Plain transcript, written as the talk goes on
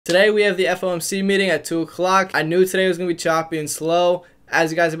Today we have the FOMC meeting at 2 o'clock. I knew today was going to be choppy and slow.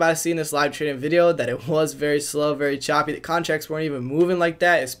 As you guys are about to see in this live trading video, that it was very slow, very choppy. The contracts weren't even moving like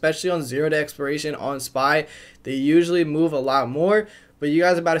that, especially on 0 day expiration on SPY. They usually move a lot more, but you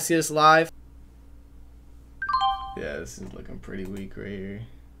guys are about to see this live. Yeah, this is looking pretty weak right here.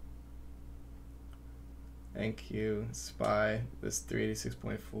 NQ, SPY, this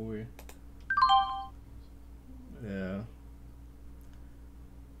 386.4. Yeah.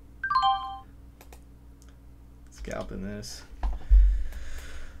 Scalping this.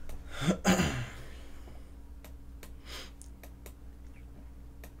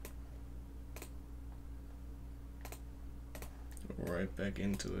 Right back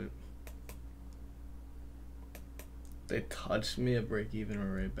into it. They touched me at break even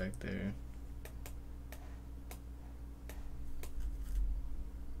or right back there.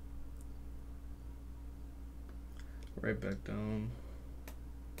 Right back down.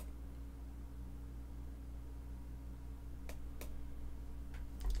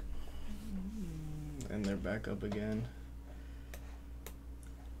 And they're back up again.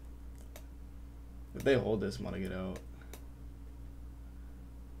 If they hold this, I'm gonna get out.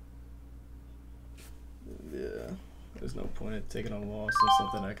 Yeah, there's no point in taking a loss on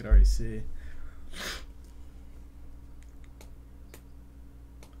something I could already see.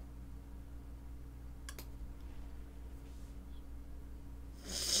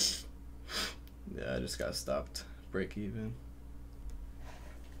 Yeah, I just got stopped. Break even.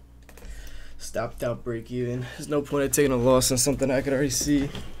 Stopped out break even. There's no point in taking a loss on something I could already see.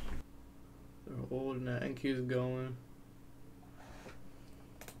 They're holding that. NQ's going.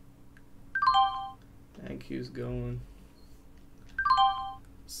 NQ's going.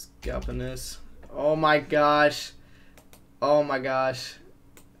 Scalping this. Oh my gosh. Oh my gosh.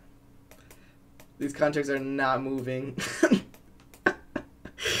 These contracts are not moving.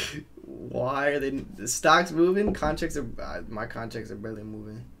 Why are they? The stock's moving. Contracts are. My contracts are barely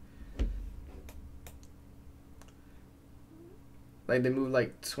moving. Like they move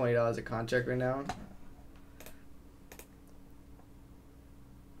like $20 a contract right now.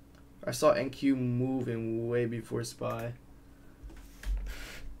 I saw NQ moving way before SPY.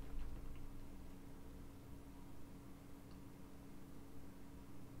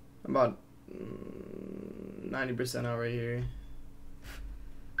 I'm about 90% out right here.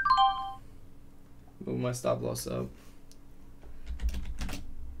 Move my stop loss up.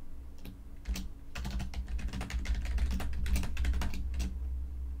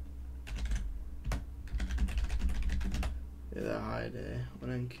 Yeah, that high day on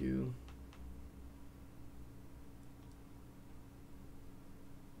NQ.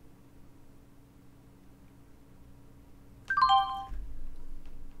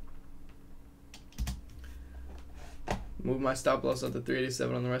 Move my stop loss up to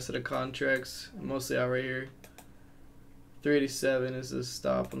 387 on the rest of the contracts. Mostly out right here. 387 is the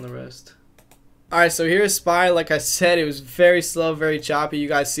stop on the rest. Alright, so here's SPY. Like I said, it was very slow, very choppy. You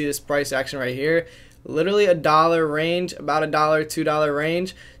guys see this price action right here. Literally $1 range, about $1, $2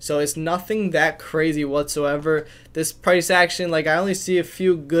 range. So it's nothing that crazy whatsoever. This price action, like I only see a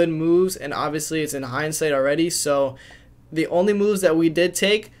few good moves, and obviously it's in hindsight already. So the only moves that we did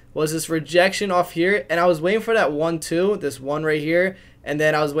take was this rejection off here, and I was waiting for that 1-2, this one right here, and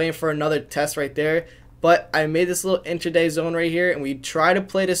then I was waiting for another test right there. But I made this little intraday zone right here, and we tried to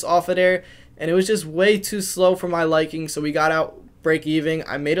play this off of there, and it was just way too slow for my liking. So we got out break even.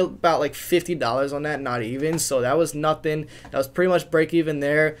 I made about like $50 on that, not even, so that was nothing. That was pretty much break even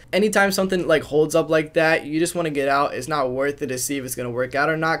there. Anytime something like holds up like that, you just want to get out. It's not worth it to see if it's going to work out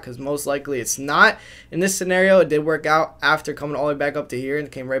or not, because most likely it's not. In this scenario, it did work out after coming all the way back up to here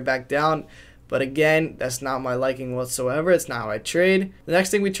and came right back down. But again, that's not my liking whatsoever. It's not how I trade. The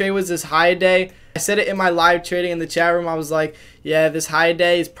next thing we trade was this high day. I said it in my live trading in the chat room. I was like, yeah, this high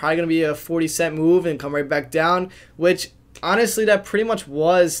day is probably going to be a 40-cent move and come right back down, which honestly, that pretty much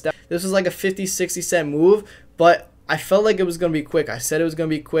was. This was like a 50-60 cent move, but I felt like it was going to be quick. I said it was going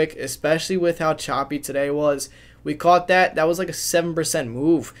to be quick, especially with how choppy today was. We caught that. That was like a 7%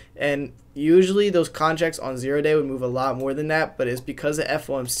 move, and usually those contracts on 0 day would move a lot more than that, but it's because of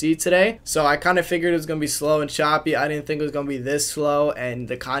FOMC today. So I kind of figured it was going to be slow and choppy. I didn't think it was going to be this slow, and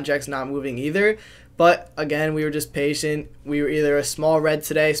the contract's not moving either. But again, we were just patient. We were either a small red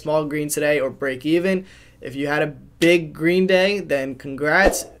today, small green today, or break even. If you had a big green day, then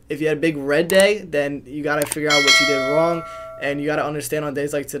congrats. If you had a big red day, then you got to figure out what you did wrong. And you got to understand on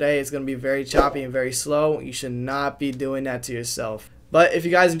days like today, it's going to be very choppy and very slow. You should not be doing that to yourself. But if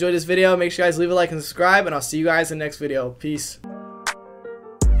you guys enjoyed this video, make sure you guys leave a like and subscribe. And I'll see you guys in the next video. Peace.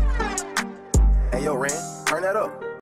 Hey, yo, Ren, turn that up.